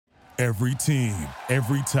Every team,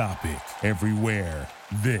 every topic, everywhere.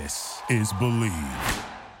 This is Believe.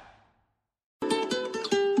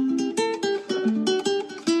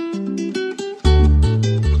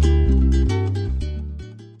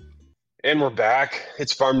 And we're back.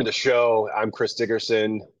 It's Farm to the Show. I'm Chris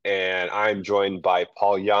Dickerson, and I'm joined by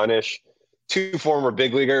Paul Yanish, two former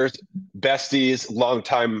big leaguers, besties,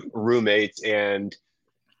 longtime roommates. And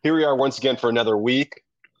here we are once again for another week.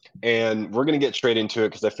 And we're going to get straight into it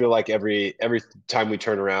because I feel like every time we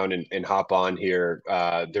turn around and hop on here,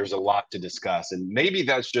 there's a lot to discuss. And maybe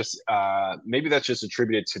that's just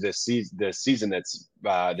attributed to this season that's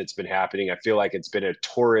been happening. I feel like it's been a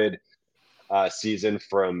torrid season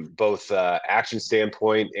from both action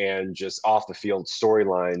standpoint and just off the field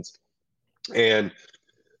storylines. And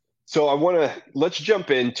so let's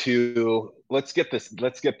get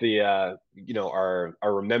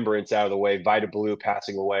our remembrance out of the way. Vida Blue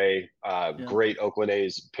passing away, great Oakland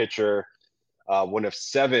A's pitcher, one of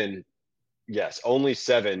only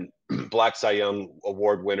seven Black Cy Young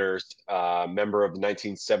Award winners, member of the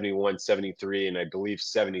 1971-73 and I believe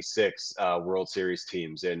 76 World Series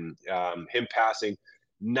teams. And him passing,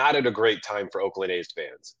 not at a great time for Oakland A's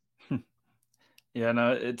fans. Yeah,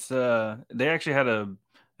 no, it's they actually had an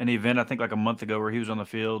event I think like a month ago where he was on the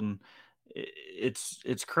field, and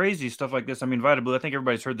it's crazy stuff like this. I mean, Vida Blue, I think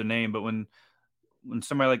everybody's heard the name, but when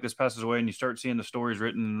somebody like this passes away and you start seeing the stories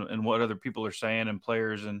written and what other people are saying and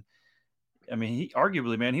players, and I mean, he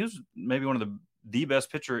arguably, man, he was maybe one of the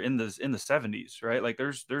best pitcher in the 70s, right? Like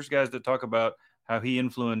there's guys that talk about how he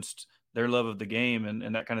influenced their love of the game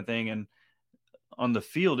and that kind of thing. And on the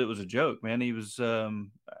field, it was a joke, man. He was, I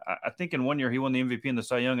think in one year he won the MVP and the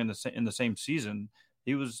Cy Young in the same season.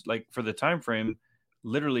 He was like, for the time frame,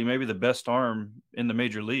 literally maybe the best arm in the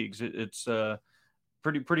major leagues. It's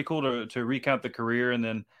pretty cool to recount the career. And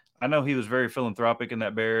then I know he was very philanthropic in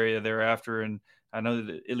that Bay Area thereafter. And I know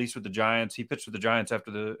that at least with the Giants, he pitched with the Giants after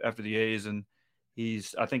the A's, and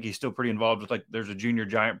I think he's still pretty involved with, like, there's a junior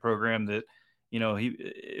Giant program that,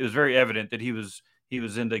 it was very evident that he was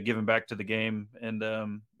into giving back to the game. And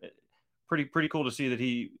pretty cool to see that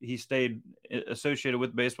he stayed associated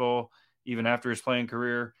with baseball even after his playing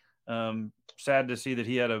career. Sad to see that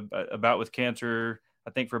he had a bout with cancer,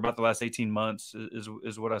 I think for about the last 18 months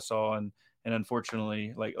is what I saw. And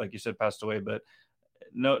unfortunately, like you said, passed away, but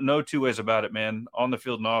no two ways about it, man. On the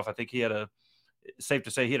field and off, I think safe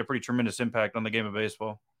to say he had a pretty tremendous impact on the game of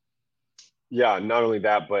baseball. Yeah, not only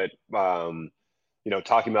that, but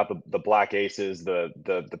talking about the Black Aces,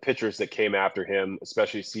 the pitchers that came after him,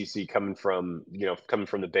 especially CC coming from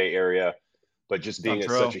the Bay Area, but just being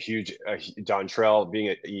such a huge Dontrell being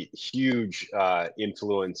a huge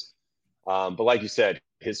influence. But like you said,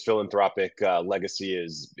 his philanthropic legacy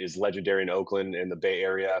is legendary in Oakland and the Bay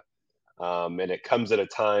Area. And it comes at a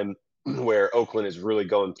time where Oakland is really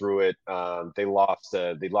going through it. They lost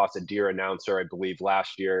a dear announcer, I believe,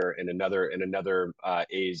 last year, and another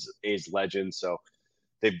A's legend. So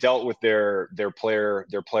they've dealt with their player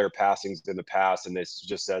passings in the past, and this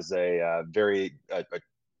just as a very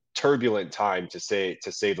turbulent time to say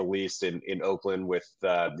the least in Oakland with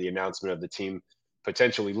the announcement of the team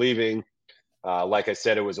potentially leaving. Like I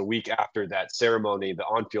said, it was a week after that ceremony, the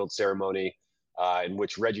on-field ceremony, in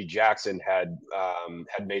which Reggie Jackson had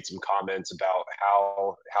made some comments about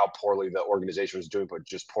how poorly the organization was doing, but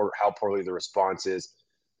just how poorly the response is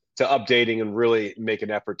to updating and really make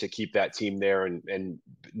an effort to keep that team there. And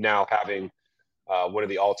now having one of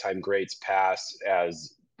the all-time greats pass,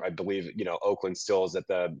 as I believe, Oakland still is at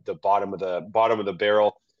the bottom of the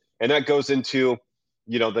barrel. And that goes into,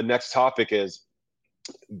 the next topic is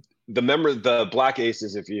the Black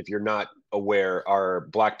Aces, if you're not aware, are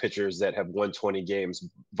Black pitchers that have won 20 games.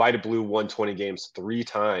 Vida Blue won 20 games 3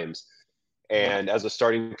 times. And as a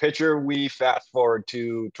starting pitcher, we fast forward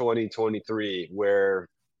to 2023, where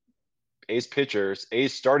A's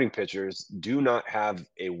starting pitchers do not have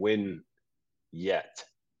a win yet.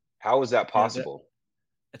 How is that possible?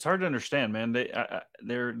 It's hard to understand, man.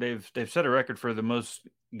 They've set a record for the most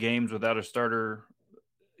games without a starter,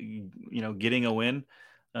 getting a win.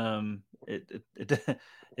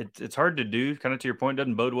 It's hard to do. Kind of to your point,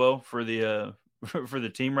 doesn't bode well for the for the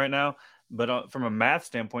team right now. But from a math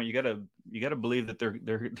standpoint, you gotta believe that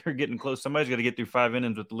they're getting close. Somebody's got to get through 5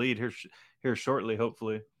 innings with the lead here shortly,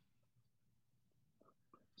 hopefully.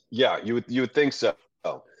 Yeah, you would think so.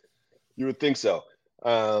 You would think so.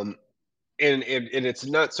 And it's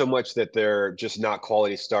not so much that they're just not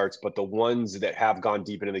quality starts, but the ones that have gone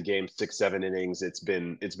deep into the game, 6-7 innings, it's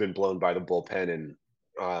been blown by the bullpen. And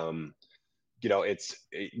it's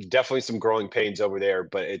definitely some growing pains over there,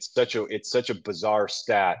 but it's such a bizarre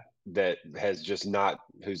stat that has just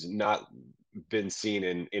who's not been seen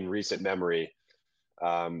in recent memory,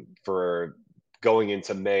 for going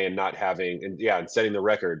into May and not having, and setting the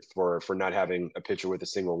record for not having a pitcher with a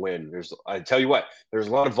single win. I tell you what, there's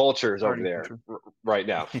a lot of vultures over there right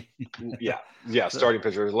now. Yeah, So, starting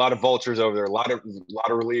pitcher. There's a lot of vultures over there. A lot of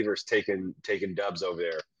relievers taking dubs over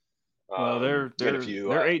there. well, they're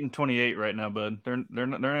 8-28 right now, bud. They're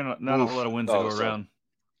not a whole lot of wins to go around.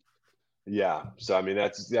 Yeah, so I mean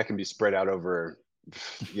that can be spread out over.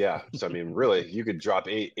 Yeah, so I mean, really, you could drop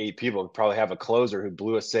eight people, probably have a closer who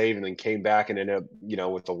blew a save and then came back and ended up,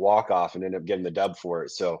 with a walk off and ended up getting the dub for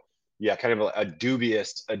it. So yeah, kind of a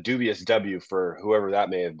dubious W for whoever that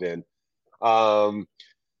may have been.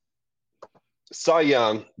 Cy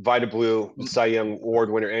Young, Vida Blue, Cy Young Award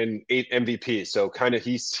winner and 8 MVP. So kind of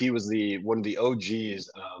he was one of the OGs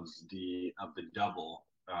of the double,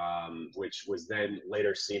 which was then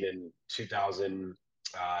later seen in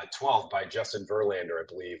 2012 by Justin Verlander, I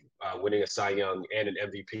believe, winning a Cy Young and an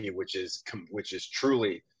MVP, which is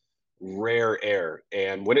truly rare air.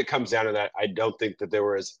 And when it comes down to that, I don't think that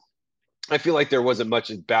I feel like there wasn't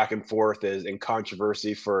much back and forth in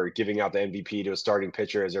controversy for giving out the MVP to a starting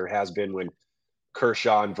pitcher as there has been when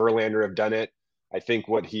Kershaw and Verlander have done it. I think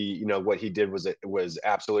what he did was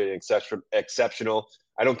absolutely exceptional.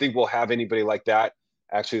 I don't think we'll have anybody like that.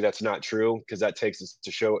 Actually, that's not true, because that takes us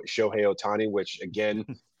to Shohei Ohtani, which again,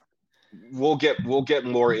 we'll get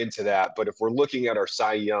more into that. But if we're looking at our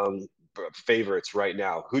Cy Young favorites right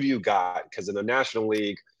now, who do you got? Because in the National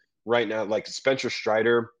League right now, like Spencer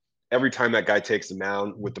Strider, every time that guy takes the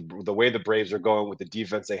mound, with the way the Braves are going, with the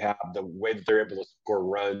defense they have, the way that they're able to score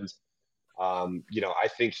runs, I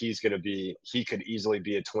think he could easily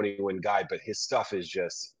be a 20-win guy, but his stuff is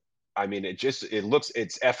just, I mean,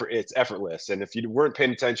 it's effortless. And if you weren't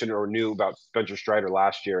paying attention or knew about Spencer Strider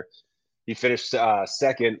last year, he finished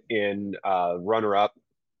second in runner-up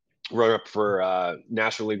for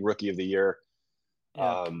National League Rookie of the Year.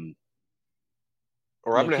 Yeah. I'm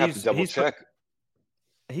going to have to double check.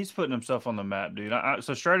 He's putting himself on the map, dude.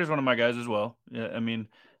 So Strider's one of my guys as well. Yeah, I mean,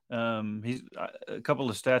 he's a couple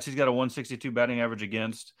of stats. He's got a 162 batting average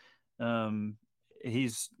against.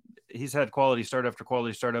 He's had quality start after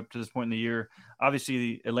quality start up to this point in the year.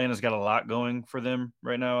 Obviously, Atlanta's got a lot going for them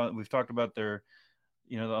right now. We've talked about their,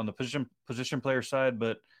 on the position player side,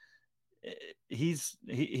 but he's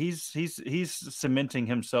cementing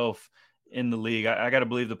himself in the league. I got to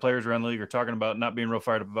believe the players around the league are talking about not being real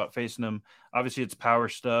fired up about facing him. Obviously, it's power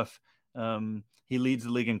stuff. He leads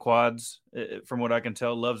the league in quads, from what I can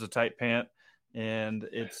tell. Loves a tight pant, and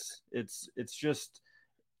it's just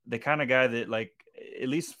the kind of guy that, like, at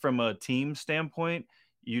least from a team standpoint,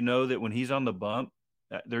 that when he's on the bump,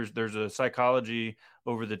 there's a psychology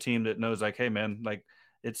over the team that knows, like, hey man, like,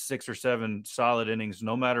 it's 6 or 7 solid innings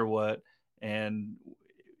no matter what, and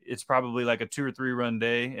it's probably like a 2 or 3 run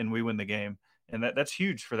day and we win the game. And that's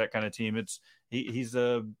huge for that kind of team. He's gives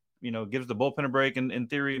the bullpen a break in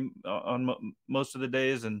theory on most of the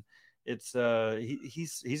days. And it's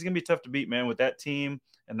he's going to be tough to beat, man, with that team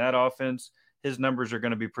and that offense. His numbers are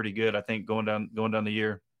going to be pretty good, I think, going down the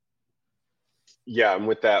year. Yeah. And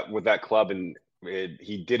with that club, and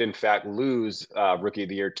he did in fact lose Rookie of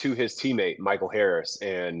the Year to his teammate, Michael Harris.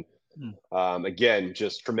 And again,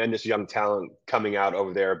 just tremendous young talent coming out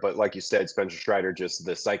over there. But like you said, Spencer Strider, just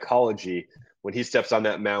the psychology when he steps on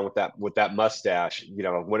that mound with that mustache.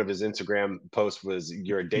 One of his Instagram posts was,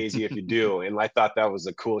 "You're a daisy if you do," and I thought that was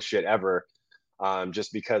the coolest shit ever.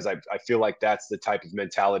 Just because I feel like that's the type of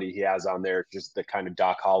mentality he has on there, just the kind of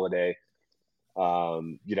Doc Holliday.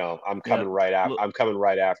 I'm coming right out. I'm coming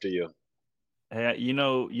right after you. Hey,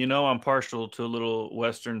 I'm partial to a little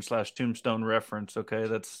Western/Tombstone reference. Okay,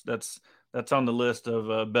 that's on the list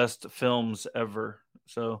of best films ever.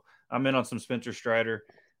 So I'm in on some Spencer Strider.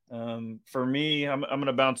 For me, I'm going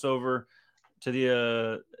to bounce over to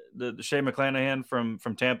the Shea McClanahan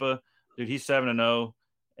from Tampa. Dude, he's 7-0,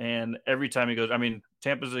 and every time he goes, I mean,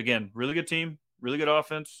 Tampa's again really good team, really good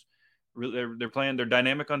offense. They're they're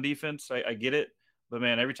dynamic on defense. I get it. But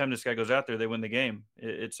man, every time this guy goes out there, they win the game.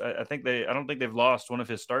 I don't think they've lost one of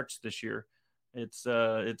his starts this year. It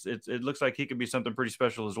looks like he could be something pretty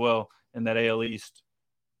special as well in that AL East.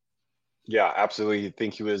 Yeah, absolutely. I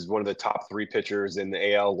think he was one of the top 3 pitchers in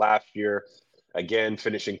the AL last year. Again,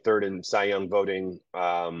 finishing 3rd in Cy Young voting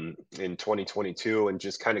in 2022, and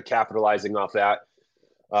just kind of capitalizing off that.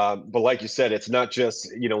 But like you said, it's not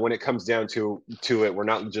just, when it comes down to it, we're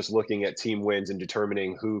not just looking at team wins and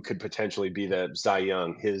determining who could potentially be the Cy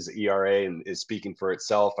Young. His ERA is speaking for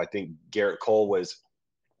itself. I think Garrett Cole was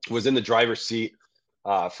in the driver's seat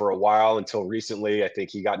for a while until recently. I think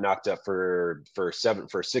he got knocked up for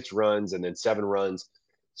 6 runs and then 7 runs.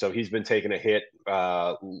 So he's been taking a hit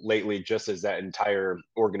lately, just as that entire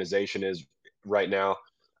organization is right now.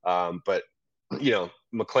 But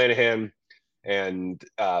McClanahan and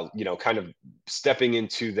kind of stepping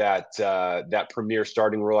into that premier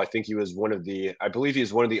starting role. I think he was I believe he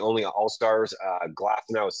was one of the only all-stars.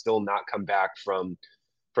 Glasnow has still not come back from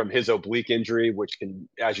his oblique injury, which can,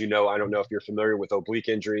 as you know, I don't know if you're familiar with oblique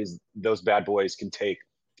injuries. Those bad boys can take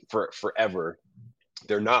forever.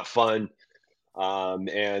 They're not fun.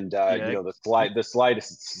 The slide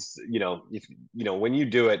is, when you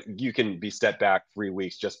do it, you can be set back 3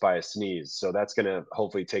 weeks just by a sneeze. So that's going to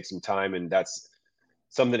hopefully take some time. And that's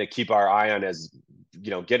something to keep our eye on as,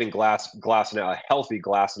 getting Glasnow, a healthy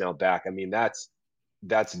Glasnow back. I mean, that's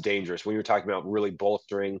dangerous when you're talking about really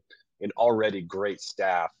bolstering an already great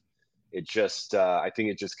staff. It just, I think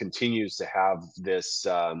it just continues to have this,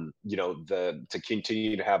 to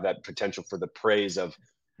continue to have that potential for the praise of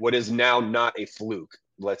what is now not a fluke.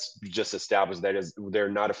 Let's just establish they're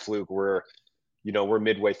not a fluke. We're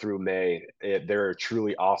midway through May. They're a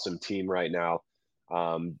truly awesome team right now,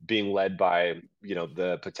 being led by,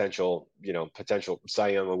 the potential Cy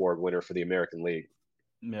Young Award winner for the American League.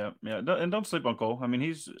 Yeah. And don't sleep on Cole. I mean,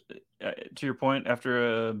 he's, to your point,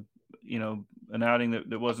 after an outing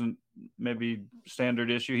that wasn't maybe standard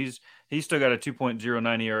issue, he's still got a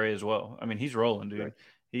 2.09 ERA as well. I mean, he's rolling, dude. Right.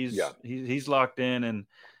 He's locked in, and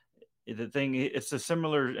the thing, it's a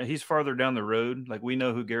similar. He's farther down the road. Like, we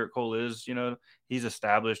know who Garrett Cole is. He's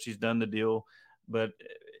established. He's done the deal, but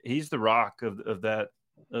he's the rock of that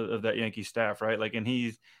Yankee staff, right? Like, and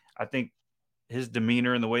I think his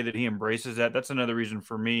demeanor and the way that he embraces that's another reason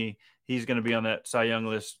for me he's going to be on that Cy Young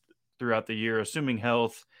list throughout the year, assuming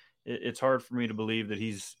health. It's hard for me to believe that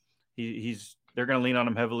they're going to lean on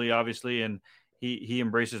him heavily, obviously, and he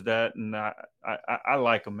embraces that, and I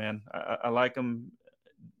like him, man. I like him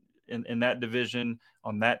in that division,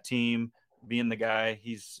 on that team, being the guy.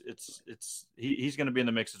 He's going to be in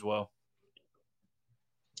the mix as well.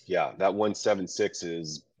 Yeah, that 176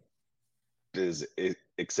 is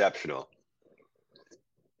exceptional.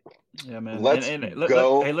 Yeah, man. Let's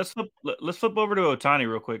flip over to Ohtani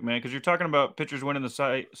real quick, man, because you're talking about pitchers winning the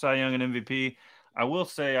Cy Young and MVP. I will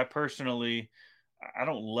say, I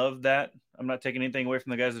don't love that. I'm not taking anything away from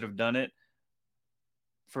the guys that have done it,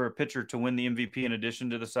 for a pitcher to win the MVP in addition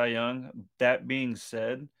to the Cy Young. That being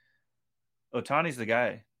said, Ohtani's the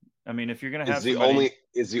guy. I mean, if you're going to have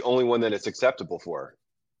is the only one that it's acceptable for.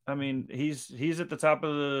 I mean, he's at the top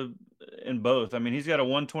in both. I mean, he's got a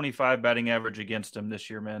 125 batting average against him this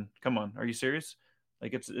year, man. Come on, are you serious?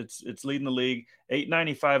 Like, it's leading the league.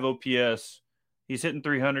 895 OPS. He's hitting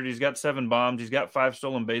 300. He's got 7 bombs. He's got 5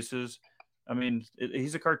 stolen bases. I mean,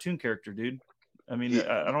 he's a cartoon character, dude. I mean,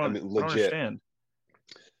 I don't understand.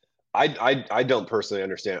 I don't personally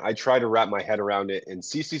understand. I try to wrap my head around it, and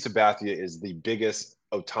CC Sabathia is the biggest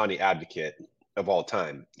Ohtani advocate of all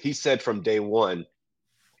time. He said from day one,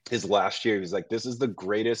 his last year, he was like, "This is the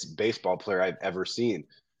greatest baseball player I've ever seen,"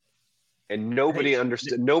 and nobody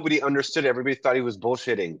understood. Nobody understood. Everybody thought he was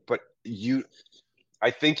bullshitting. But I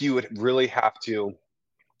think you would really have to.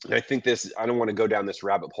 And I think I don't want to go down this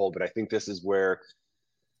rabbit hole, but I think this is where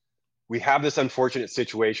we have this unfortunate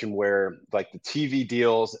situation where, like, the TV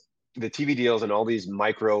deals and all these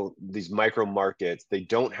micro markets, they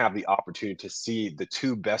don't have the opportunity to see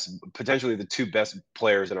potentially the two best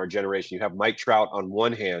players in our generation. You have Mike Trout on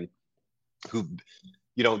one hand, who,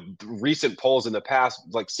 recent polls in the past,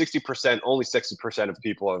 like only 60% of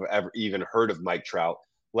people have ever even heard of Mike Trout,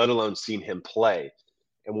 let alone seen him play.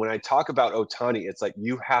 And when I talk about Ohtani, it's like,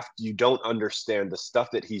 you don't understand the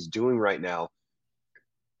stuff that he's doing right now.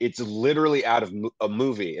 It's literally out of a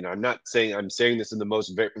movie, and I'm saying this in the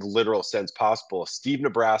most literal sense possible. Steve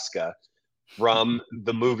Nebraska from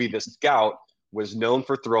the movie The Scout was known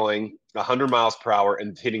for throwing 100 miles per hour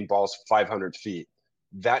and hitting balls 500 feet.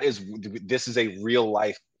 This is a real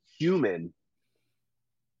life human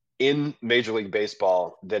in Major League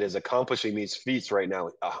Baseball that is accomplishing these feats right now.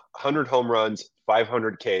 100 home runs,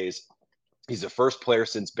 500 Ks. He's the first player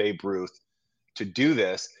since Babe Ruth to do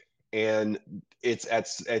this. And it's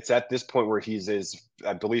at this point where he's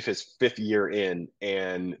I believe his 5th year in,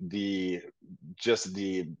 and the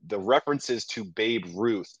references to Babe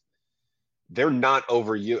Ruth, they're not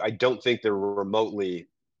overused. I don't think they're remotely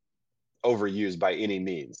overused by any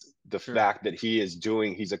means. The fact that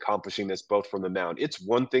he's accomplishing this both from the mound. It's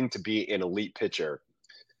one thing to be an elite pitcher.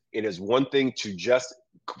 It is one thing to just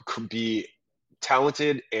be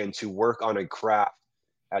talented and to work on a craft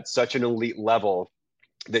at such an elite level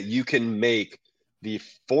that you can make the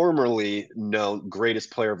formerly known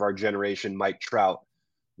greatest player of our generation, Mike Trout,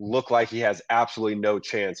 look like he has absolutely no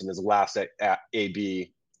chance in his last at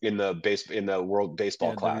AB in the World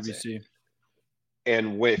Baseball Classic. WBC.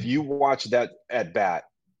 And if you watch that at bat,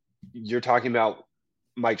 you're talking about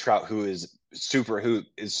Mike Trout, who is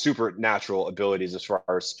supernatural abilities as far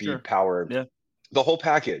as speed, power, the whole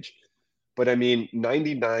package. But I mean,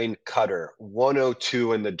 99 cutter,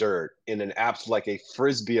 102 in the dirt, in an absolute like a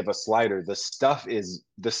frisbee of a slider. The stuff is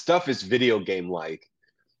video game like.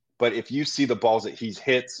 But if you see the balls that he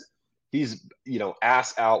hits, he's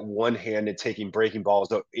ass out, one handed, taking breaking balls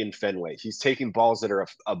in Fenway. He's taking balls that are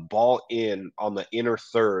a ball in on the inner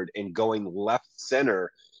third and going left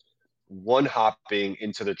center, one hopping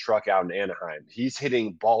into the truck out in Anaheim. He's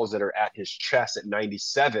hitting balls that are at his chest at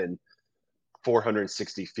 97,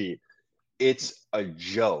 460 feet. It's a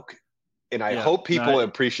joke. And I hope people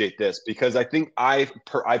appreciate this, because I think I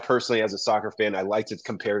personally, as a soccer fan, I like to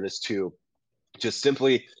compare this to just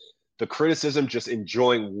simply the criticism, just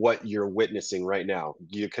enjoying what you're witnessing right now.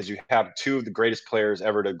 Because you have two of the greatest players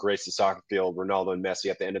ever to grace the soccer field, Ronaldo and Messi,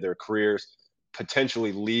 at the end of their careers,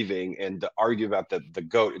 potentially leaving, and to argue about the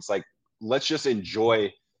GOAT. It's like, let's just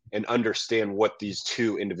enjoy and understand what these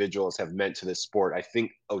two individuals have meant to this sport. I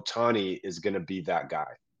think Ohtani is going to be that guy.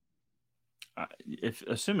 If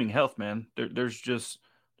assuming health, man, there's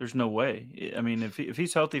no way. I mean, if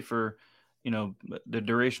he's healthy for, the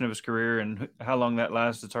duration of his career and how long that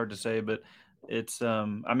lasts, it's hard to say. But it's,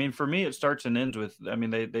 I mean, for me, it starts and ends with, I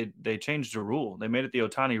mean, they changed the rule. They made it the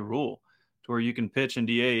Ohtani rule, to where you can pitch and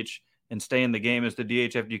DH and stay in the game as the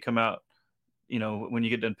DH after you come out, when you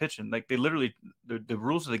get done pitching. Like, they literally, the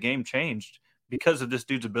rules of the game changed because of this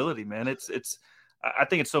dude's ability, man. I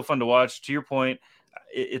think it's so fun to watch. To your point,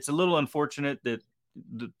 it's a little unfortunate that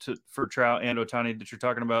for Trout and Ohtani that you're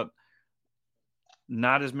talking about,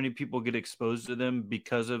 not as many people get exposed to them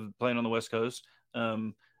because of playing on the West Coast.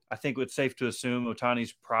 I think it's safe to assume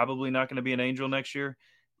Ohtani's probably not going to be an Angel next year.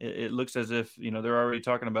 It looks as if, they're already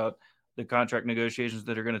talking about the contract negotiations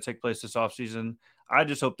that are going to take place this offseason. I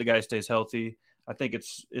just hope the guy stays healthy. I think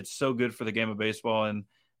it's so good for the game of baseball. And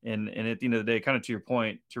at the end of the day, kind of to your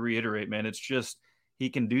point, to reiterate, man, it's just, he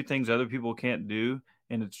can do things other people can't do.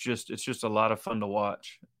 And it's just a lot of fun to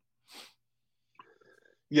watch.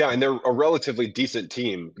 Yeah, and they're a relatively decent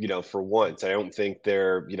team, for once. I don't think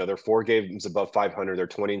they're 4 games above 500. They're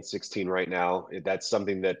 20-16 right now. That's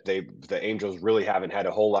something that the Angels really haven't had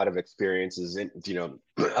a whole lot of experiences in,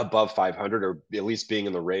 above 500, or at least being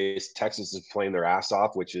in the race. Texas is playing their ass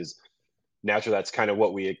off, which is naturally, that's kind of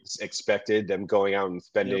what we expected, them going out and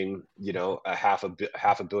spending, a half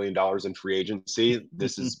 $500 million in free agency.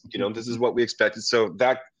 This is, this is what we expected. So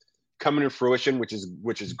that coming to fruition, which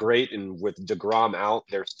is great. And with DeGrom out,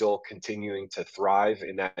 they're still continuing to thrive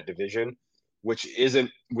in that division, which is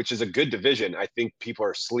a good division. I think people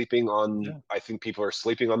are sleeping on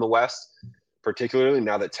the West, particularly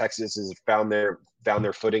now that Texas has found their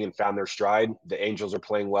footing and found their stride. The Angels are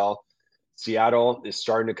playing well. Seattle is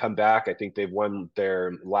starting to come back. I think they've won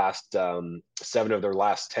their last 7 of their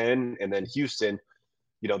last 10, and then Houston,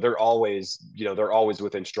 they're always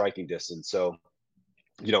within striking distance. So,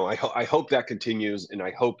 I hope that continues, and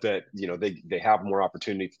I hope that they have more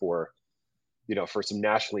opportunity for some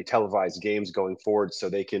nationally televised games going forward, so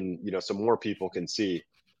they can so more people can see.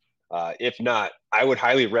 If not, I would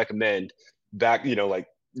highly recommend back like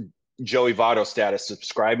Joey Votto status,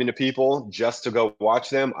 subscribing to people just to go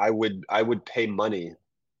watch them. I would pay money.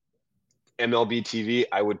 MLB TV,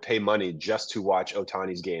 I would pay money just to watch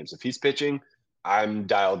Ohtani's games. If he's pitching, I'm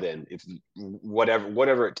dialed in. If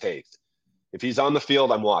whatever it takes. If he's on the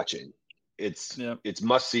field, I'm watching. It's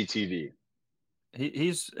must see TV.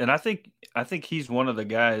 I think he's one of the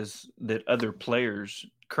guys that other players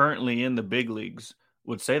currently in the big leagues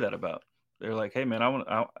would say that about. They're like, hey man,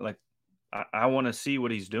 I want to see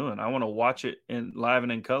what he's doing. I want to watch it in live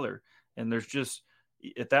and in color. And there's just,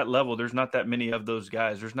 at that level, there's not that many of those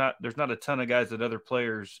guys. There's not a ton of guys that other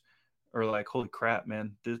players are like, holy crap,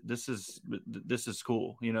 man, this is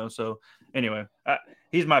cool, So anyway,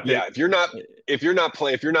 he's my pick. Yeah, if you're not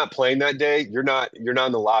playing that day, you're not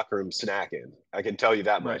in the locker room snacking. I can tell you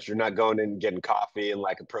that much. Right. You're not going in and getting coffee and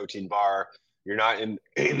like a protein bar. You're not in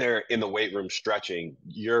there in the weight room stretching.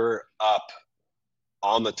 You're up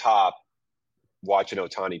on the top watching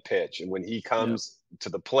Ohtani pitch, and when he comes to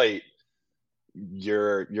the plate,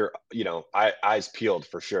 you're eyes peeled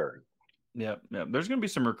for sure. Yeah. There's going to be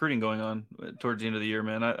some recruiting going on towards the end of the year,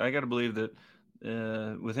 man. I got to believe that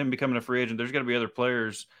with him becoming a free agent, there's got to be other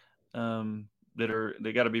players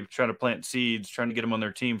they got to be trying to plant seeds, trying to get them on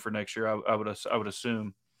their team for next year. I would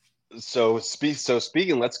assume. So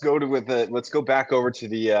speaking, let's go back over to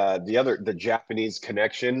the Japanese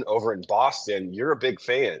connection over in Boston. You're a big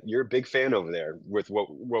fan. You're a big fan over there with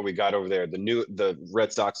what we got over there. The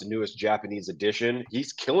Red Sox newest Japanese addition.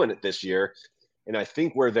 He's killing it this year, and I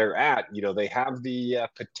think where they're at, they have the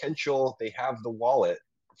potential. They have the wallet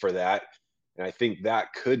for that, and I think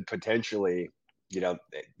that could potentially,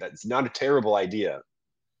 that's not a terrible idea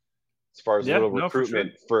as far as a Yeah, little no, for sure.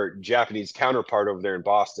 recruitment for Japanese counterpart over there in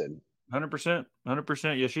Boston. 100%,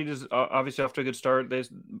 100%. Yeah, she just obviously off to a good start.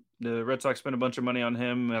 The Red Sox spent a bunch of money on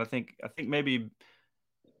him, and I think maybe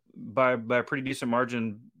by a pretty decent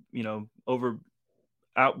margin, over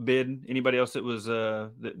outbid anybody else that was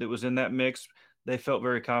that was in that mix. They felt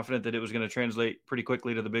very confident that it was going to translate pretty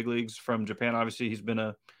quickly to the big leagues from Japan. Obviously, he's been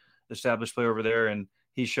a established player over there, and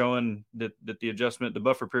he's showing that the adjustment, the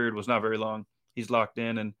buffer period was not very long. He's locked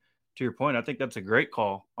in, and to your point, I think that's a great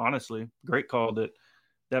call. Honestly, great call that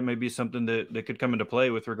may be something that could come into play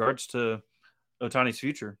with regards to Ohtani's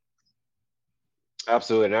future.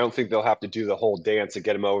 Absolutely. And I don't think they'll have to do the whole dance to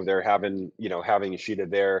get him over there, having Ishida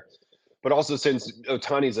there. But also, since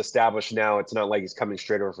Otani's established now, it's not like he's coming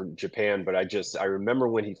straight over from Japan. But I remember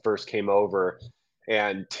when he first came over,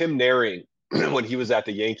 and Tim Naring, when he was at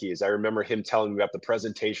the Yankees, I remember him telling me about the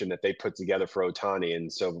presentation that they put together for Ohtani.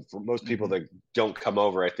 And so for most people that don't come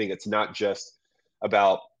over, I think it's not just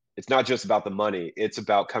about the money. It's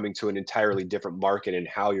about coming to an entirely different market and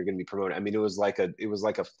how you're going to be promoted. I mean, it was like a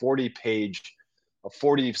 40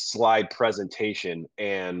 slide presentation,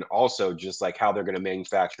 and also just like how they're going to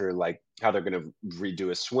manufacture, like how they're going to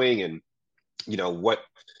redo a swing, and what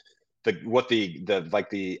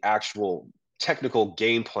the actual technical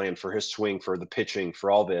game plan for his swing, for the pitching,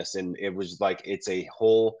 for all this. And it was like, it's a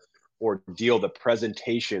whole ordeal. The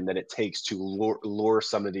presentation that it takes to lure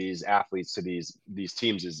some of these athletes to these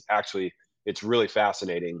teams is actually, it's really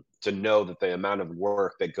fascinating to know that the amount of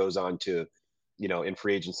work that goes on to, in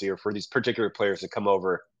free agency, or for these particular players to come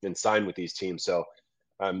over and sign with these teams. So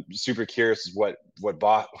I'm super curious what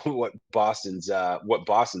Boston's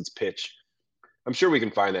pitch. I'm sure we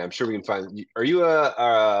can find that. I'm sure we can find. Are you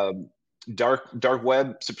a dark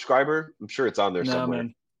web subscriber? I'm sure it's on there somewhere.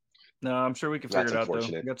 Man. No, I'm sure we can figure it out though.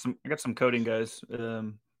 I got some coding guys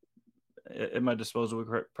at my disposal. We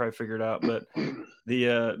could probably figure it out. But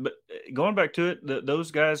but going back to it, those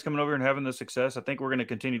guys coming over and having the success, I think we're going to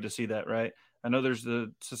continue to see that, right? I know there's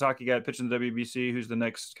the Sasaki guy pitching the WBC, who's the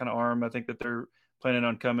next kind of arm. I think that they're planning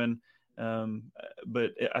on coming.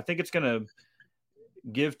 But I think it's going to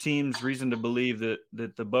give teams reason to believe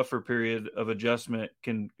that the buffer period of adjustment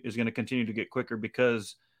is going to continue to get quicker,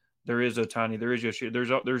 because there is Ohtani, there is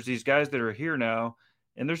Yoshida, there's these guys that are here now,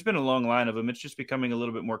 and there's been a long line of them. It's just becoming a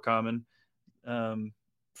little bit more common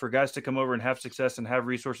for guys to come over and have success and have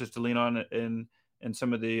resources to lean on, and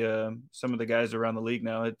some of the guys around the league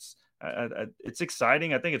now. It's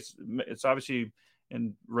exciting. I think it's obviously,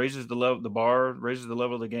 and raises the bar, raises the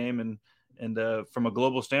level of the game, and from a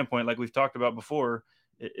global standpoint, like we've talked about before,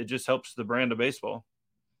 it just helps the brand of baseball.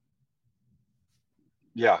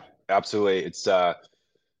 Yeah, absolutely. It's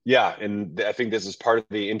and I think this is part of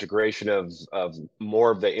the integration of more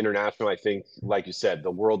of the international. I think, like you said, the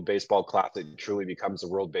World Baseball Classic truly becomes a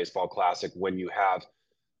World Baseball Classic when you have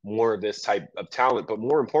more of this type of talent, but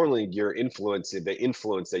more importantly, the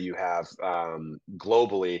influence that you have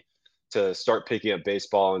globally, to start picking up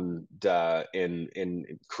baseball and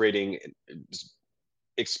creating,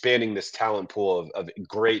 expanding this talent pool of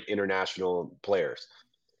great international players.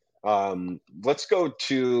 Let's go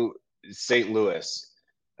to St. Louis.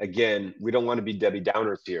 Again, we don't want to be Debbie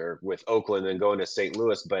Downers here with Oakland and going to St.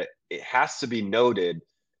 Louis, but it has to be noted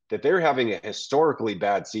that they're having a historically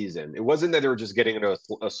bad season. It wasn't that they were just getting into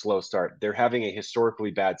a slow start. They're having a historically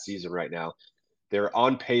bad season right now. They're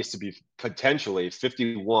on pace to be potentially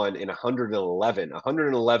 51 and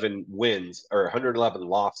 111 wins, or 111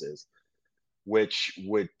 losses, which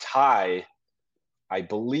would tie, I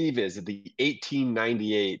believe, is the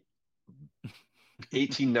 1898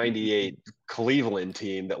 Cleveland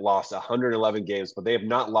team that lost 111 games, but they have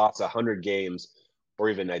not lost 100 games, or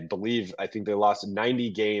even I think they lost 90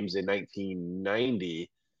 games in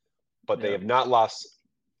 1990, but they have not lost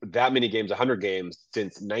that many games, 100 games,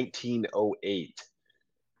 since 1908.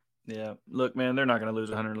 Yeah, look, man, they're not going to lose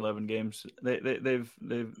 111 games. They're going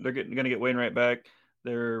to get Wainwright back.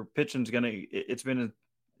 Their pitching's going to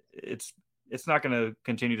it's not going to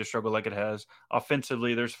continue to struggle like it has.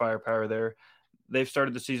 Offensively, there's firepower there. They've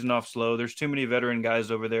started the season off slow. There's too many veteran guys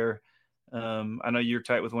over there. I know you're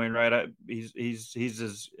tight with Wainwright. He's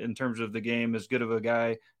as, in terms of the game, as good of a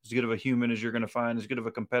guy, as good of a human as you're going to find, as good of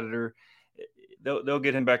a competitor. they'll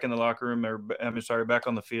get him back in the locker room, back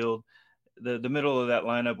on the field. The middle of that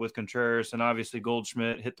lineup with Contreras and obviously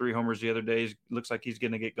Goldschmidt hit 3 homers the other day. Looks like he's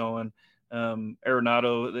going to get going.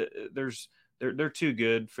 Arenado, they're too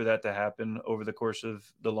good for that to happen over the course of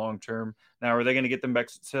the long term. Now, are they going to get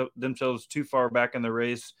themselves too far back in the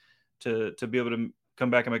race to be able to come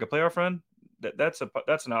back and make a playoff run? That's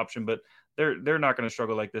an option, but they're not going to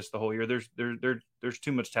struggle like this the whole year. There's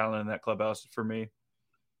too much talent in that clubhouse for me.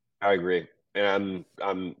 I agree, and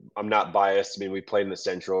I'm not biased. I mean, we played in the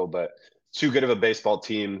Central, but too good of a baseball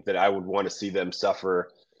team that I would want to see them suffer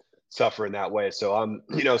in that way. So I'm,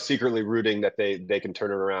 secretly rooting that they can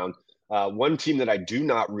turn it around. One team that I do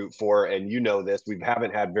not root for, and this, we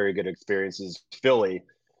haven't had very good experiences, Philly.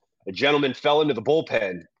 A gentleman fell into the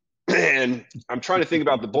bullpen, and I'm trying to think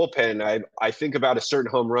about the bullpen. I think about a certain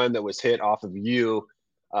home run that was hit off of you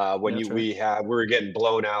when we were getting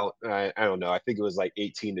blown out. I don't know. I think it was like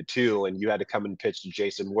 18-2, and you had to come and pitch to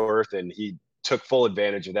Jason Worth, and he took full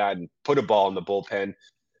advantage of that and put a ball in the bullpen.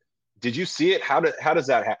 Did you see it? How does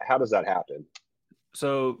that happen?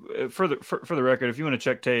 So for the record, if you want to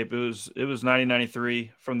check tape, it was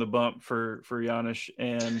 90-93 from the bump for Giannis.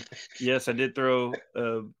 And yes, I did throw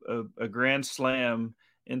a grand slam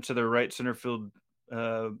into the right center field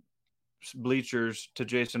bleachers to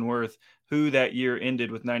Jason Worth, who that year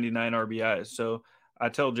ended with 99 RBIs. So I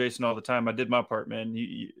tell Jason all the time, I did my part, man.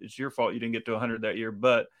 It's your fault you didn't get to 100 that year.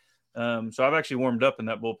 But so I've actually warmed up in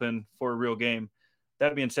that bullpen for a real game.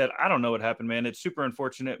 That being said, I don't know what happened, man. It's super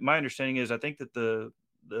unfortunate. My understanding is I think that the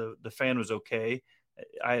fan was okay.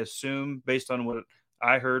 I assume, based on what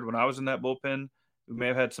I heard when I was in that bullpen, we may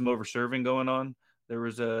have had some over-serving going on.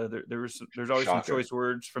 There's always some choice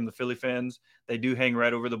words from the Philly fans. They do hang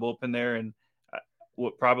right over the bullpen there, and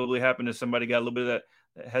what probably happened is somebody got a little bit of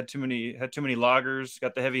that, had too many loggers,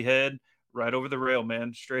 got the heavy head right over the rail,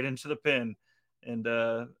 man, straight into the pin. And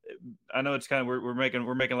I know it's kind of we're making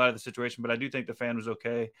a lot of the situation, but I do think the fan was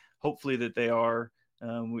okay. Hopefully that they are.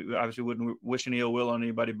 We obviously wouldn't wish any ill will on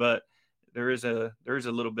anybody, but there is a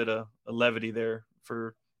little bit of a levity there.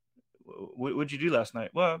 For what'd you do last night?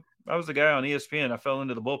 Well, I was the guy on ESPN. I fell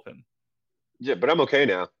into the bullpen. Yeah, but I'm okay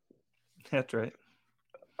now. That's right.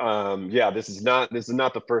 This is not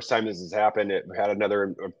the first time this has happened. It had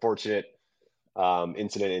another unfortunate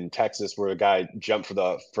incident in Texas where a guy jumped it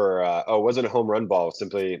wasn't a home run ball.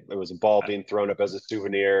 Simply, it was a ball being thrown up as a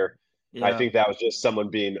souvenir. Yeah. I think that was just someone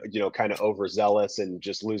being, kind of overzealous and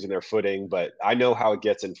just losing their footing. But I know how it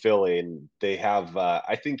gets in Philly, and they have.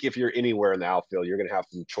 I think if you're anywhere in the outfield, you're going to have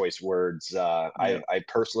some choice words. I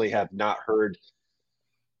personally have not heard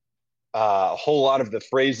a whole lot of the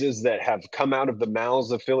phrases that have come out of the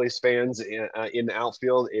mouths of Phillies fans in the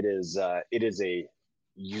outfield. It is a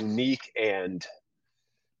unique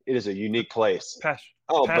place.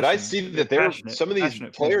 But I see that some of these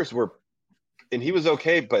players were, and he was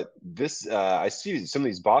okay, but this I see some of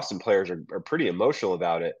these Boston players are pretty emotional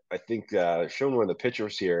about it. I think showing one of the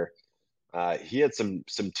pictures here, he had some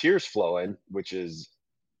tears flowing, which is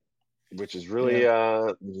really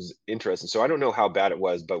which is interesting. So I don't know how bad it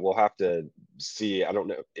was, but we'll have to see. I don't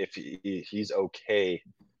know if he's okay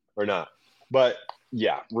or not, but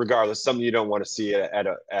yeah, regardless, something you don't want to see at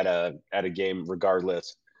a game,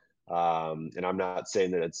 regardless. And I'm not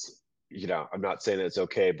saying that it's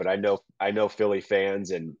okay, but I know Philly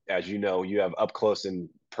fans, and as you know, you have up close and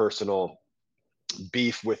personal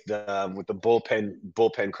beef with the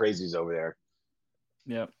bullpen crazies over there.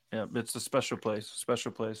 Yeah, it's a special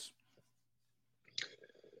place.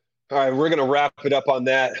 All right, we're going to wrap it up on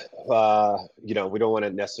that. We don't want to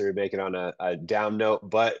necessarily make it on a down note,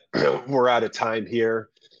 but we're out of time here.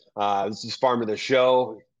 This is Farm of the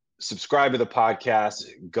Show. Subscribe to the podcast.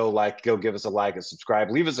 Go give us a like and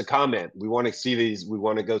subscribe. Leave us a comment. We want to see these. We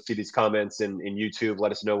want to go see these comments in YouTube.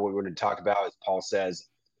 Let us know what we're going to talk about. As Paul says,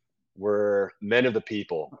 we're men of the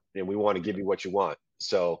people, and we want to give you what you want.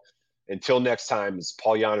 So until next time, it's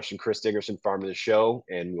Paul Janisch and Chris Dickerson, Farm of the Show,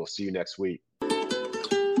 and we'll see you next week.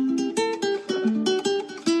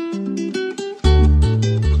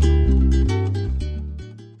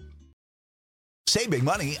 Save big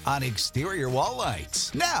money on exterior wall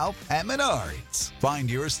lights, now at Menards.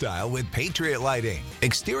 Find your style with Patriot Lighting.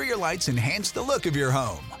 Exterior lights enhance the look of your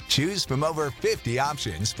home. Choose from over 50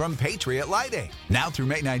 options from Patriot Lighting. Now through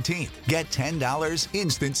May 19th, get $10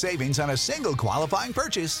 instant savings on a single qualifying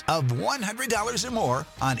purchase of $100 or more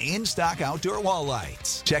on in-stock outdoor wall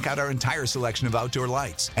lights. Check out our entire selection of outdoor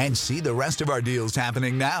lights and see the rest of our deals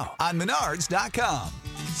happening now on Menards.com.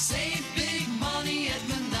 Save